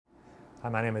Hi,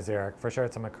 my name is Eric. For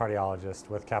short, I'm a cardiologist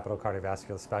with Capital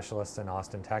Cardiovascular Specialists in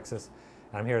Austin, Texas.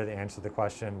 And I'm here to answer the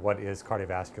question, what is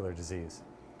cardiovascular disease?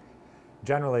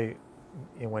 Generally,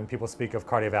 when people speak of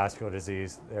cardiovascular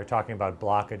disease, they're talking about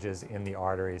blockages in the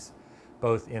arteries,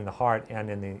 both in the heart and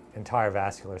in the entire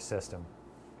vascular system.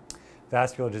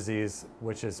 Vascular disease,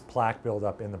 which is plaque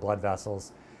buildup in the blood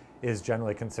vessels, is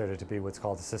generally considered to be what's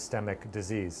called a systemic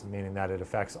disease, meaning that it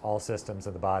affects all systems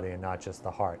of the body and not just the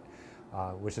heart,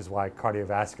 which is why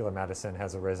cardiovascular medicine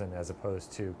has arisen as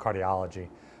opposed to cardiology,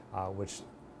 which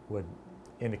would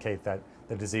indicate that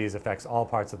the disease affects all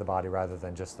parts of the body rather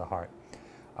than just the heart.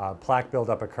 Plaque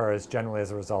buildup occurs generally as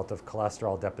a result of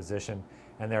cholesterol deposition,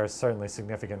 and there are certainly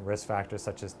significant risk factors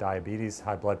such as diabetes,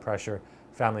 high blood pressure,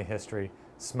 family history,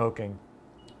 smoking,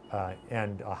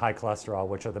 and high cholesterol,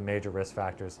 which are the major risk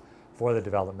factors for the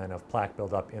development of plaque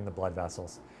buildup in the blood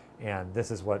vessels. And this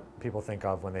is what people think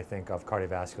of when they think of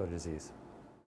cardiovascular disease.